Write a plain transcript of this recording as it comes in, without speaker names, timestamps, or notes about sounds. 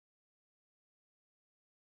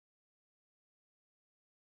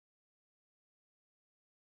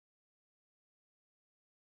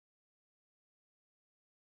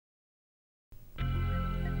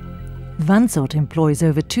Vinçotte employs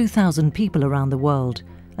over 2,000 people around the world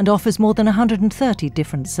and offers more than 130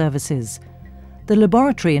 different services. The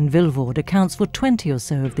laboratory in Vilvoorde accounts for 20 or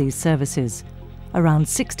so of these services. Around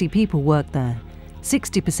 60 people work there,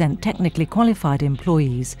 60% technically qualified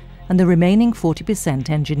employees and the remaining 40%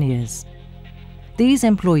 engineers. These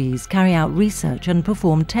employees carry out research and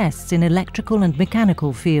perform tests in electrical and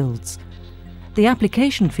mechanical fields. The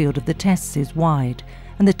application field of the tests is wide,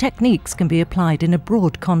 and the techniques can be applied in a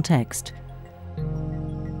broad context.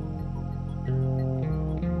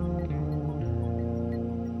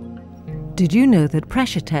 Did you know that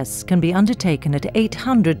pressure tests can be undertaken at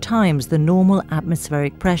 800 times the normal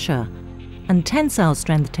atmospheric pressure, and tensile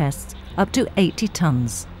strength tests up to 80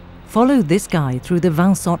 tons? Follow this guide through the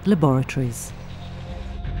Vinçotte laboratories.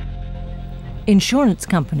 Insurance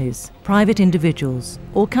companies, private individuals,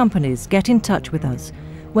 or companies get in touch with us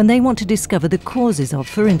when they want to discover the causes of,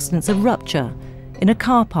 for instance, a rupture in a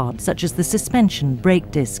car part such as the suspension, brake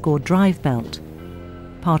disc or drive belt,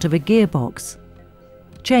 part of a gearbox,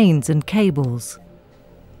 chains and cables.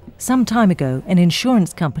 Some time ago, an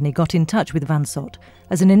insurance company got in touch with Vinçotte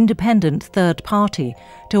as an independent third party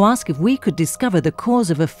to ask if we could discover the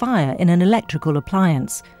cause of a fire in an electrical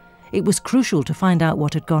appliance. It was crucial to find out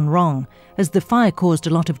what had gone wrong, as the fire caused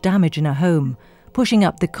a lot of damage in a home, pushing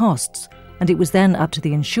up the costs, and it was then up to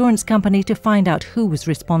the insurance company to find out who was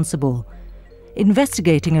responsible.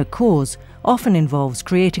 Investigating a cause often involves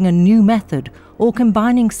creating a new method or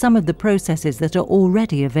combining some of the processes that are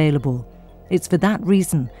already available. It's for that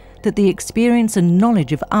reason that the experience and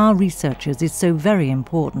knowledge of our researchers is so very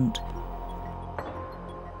important.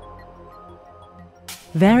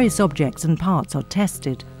 Various objects and parts are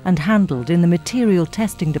tested and handled in the material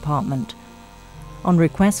testing department. On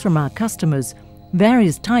request from our customers,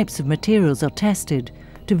 various types of materials are tested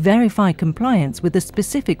to verify compliance with a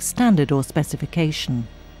specific standard or specification.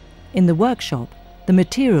 In the workshop, the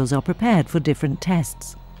materials are prepared for different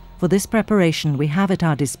tests. For this preparation, we have at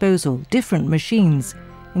our disposal different machines,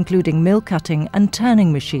 including mill cutting and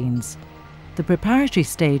turning machines. The preparatory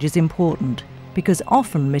stage is important because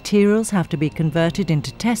often materials have to be converted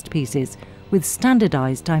into test pieces with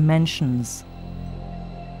standardized dimensions.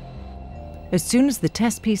 As soon as the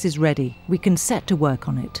test piece is ready, we can set to work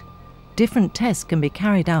on it. Different tests can be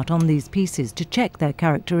carried out on these pieces to check their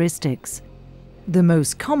characteristics. The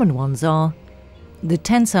most common ones are the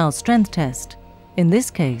tensile strength test. In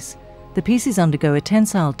this case, the pieces undergo a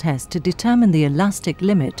tensile test to determine the elastic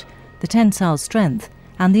limit, the tensile strength,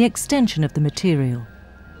 and the extension of the material.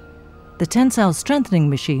 The tensile strengthening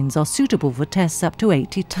machines are suitable for tests up to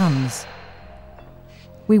 80 tons.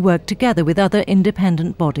 We work together with other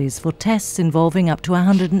independent bodies for tests involving up to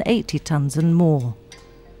 180 tons and more.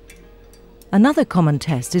 Another common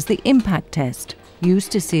test is the impact test,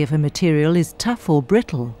 used to see if a material is tough or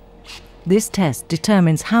brittle. This test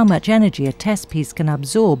determines how much energy a test piece can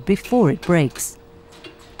absorb before it breaks.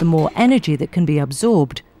 The more energy that can be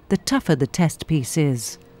absorbed, the tougher the test piece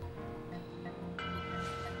is.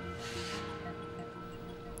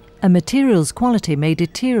 A material's quality may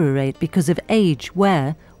deteriorate because of age,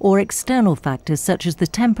 wear, or external factors such as the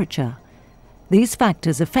temperature. These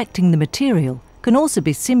factors affecting the material can also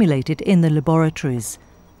be simulated in the laboratories.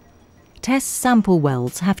 Test sample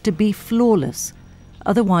welds have to be flawless,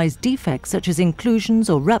 otherwise defects such as inclusions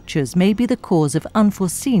or ruptures may be the cause of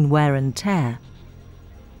unforeseen wear and tear.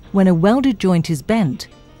 When a welded joint is bent,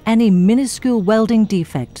 any minuscule welding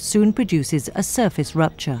defect soon produces a surface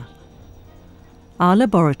rupture. Our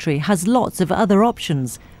laboratory has lots of other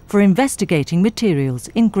options for investigating materials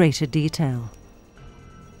in greater detail.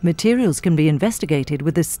 Materials can be investigated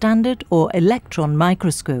with a standard or electron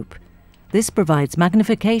microscope. This provides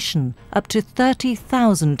magnification up to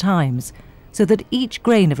 30,000 times so that each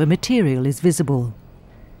grain of a material is visible.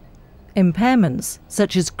 Impairments,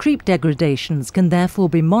 such as creep degradations, can therefore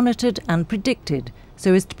be monitored and predicted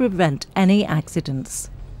so as to prevent any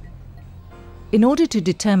accidents. In order to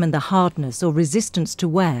determine the hardness or resistance to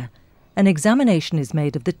wear, an examination is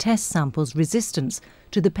made of the test sample's resistance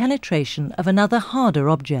to the penetration of another harder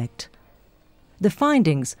object. The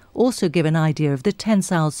findings also give an idea of the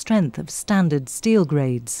tensile strength of standard steel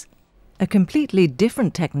grades. A completely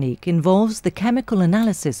different technique involves the chemical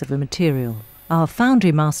analysis of a material. Our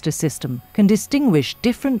Foundry Master system can distinguish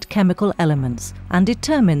different chemical elements and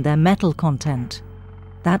determine their metal content.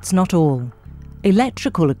 That's not all.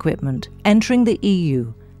 Electrical equipment entering the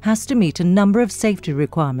EU has to meet a number of safety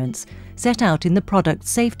requirements set out in the Product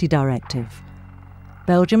Safety Directive.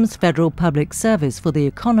 Belgium's Federal Public Service for the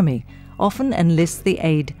Economy often enlists the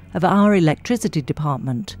aid of our electricity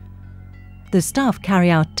department. The staff carry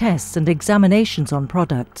out tests and examinations on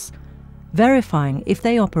products. verifying if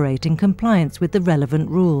they operate in compliance with the relevant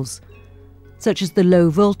rules, such as the low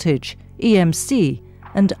voltage, EMC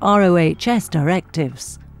and RoHS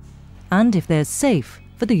directives, and if they're safe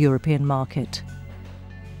for the European market.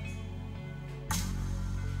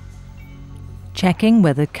 Checking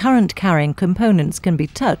whether current-carrying components can be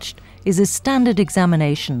touched is a standard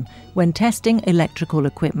examination when testing electrical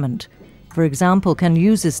equipment. For example, can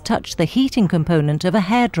users touch the heating component of a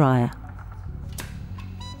hairdryer?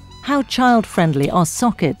 How child-friendly are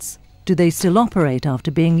sockets? Do they still operate after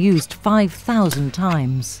being used 5,000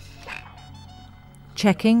 times?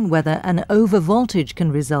 Checking whether an overvoltage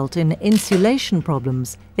can result in insulation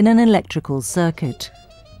problems in an electrical circuit.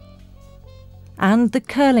 And the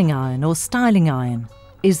curling iron or styling iron.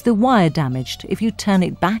 Is the wire damaged if you turn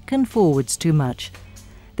it back and forwards too much?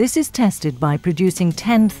 This is tested by producing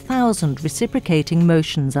 10,000 reciprocating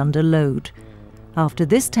motions under load. After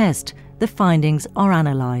this test, the findings are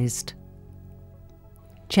analysed.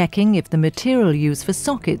 Checking if the material used for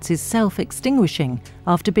sockets is self-extinguishing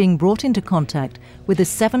after being brought into contact with a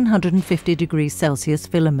 750 degrees Celsius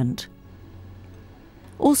filament.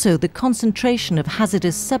 Also, the concentration of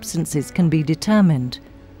hazardous substances can be determined.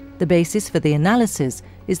 The basis for the analysis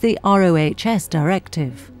is the RoHS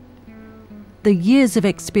directive. The years of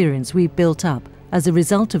experience we've built up as a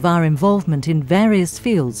result of our involvement in various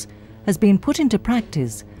fields has been put into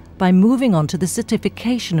practice by moving on to the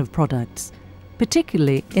certification of products,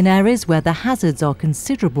 particularly in areas where the hazards are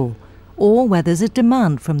considerable or where there's a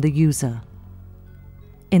demand from the user.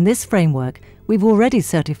 In this framework, we've already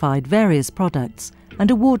certified various products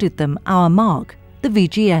and awarded them our mark, the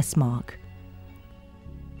VGS mark.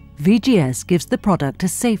 VGS gives the product a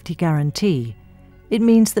safety guarantee. It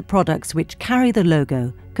means that products which carry the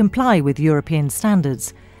logo comply with European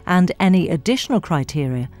standards and any additional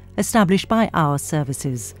criteria established by our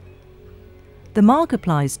services. The mark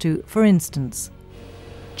applies to, for instance,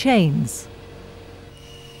 chains,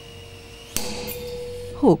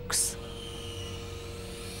 hooks,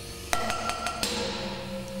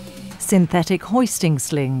 synthetic hoisting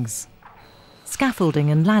slings, scaffolding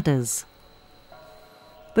and ladders,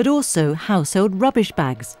 but also household rubbish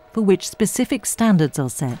bags for which specific standards are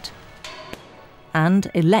set, and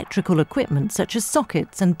electrical equipment such as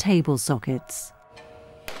sockets and table sockets.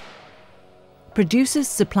 Producers,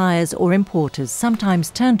 suppliers or importers sometimes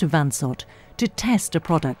turn to Vinçotte to test a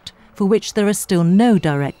product for which there are still no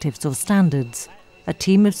directives or standards. A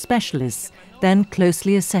team of specialists then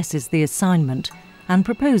closely assesses the assignment and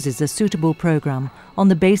proposes a suitable programme on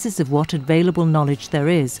the basis of what available knowledge there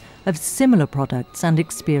is of similar products and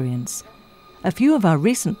experience. A few of our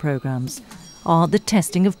recent programmes are the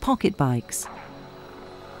testing of pocket bikes,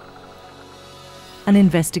 an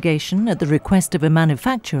investigation at the request of a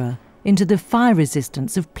manufacturer into the fire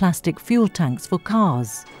resistance of plastic fuel tanks for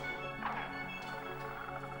cars,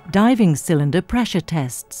 diving cylinder pressure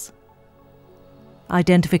tests,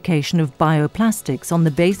 identification of bioplastics on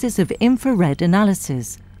the basis of infrared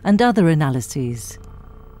analysis and other analyses.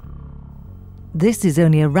 This is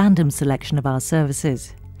only a random selection of our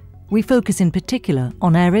services. We focus in particular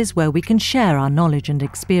on areas where we can share our knowledge and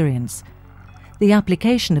experience. The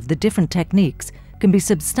application of the different techniques can be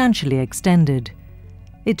substantially extended.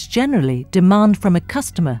 It's generally demand from a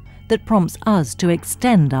customer that prompts us to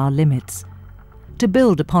extend our limits, to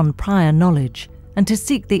build upon prior knowledge and to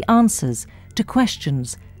seek the answers to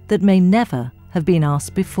questions that may never have been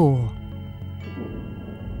asked before.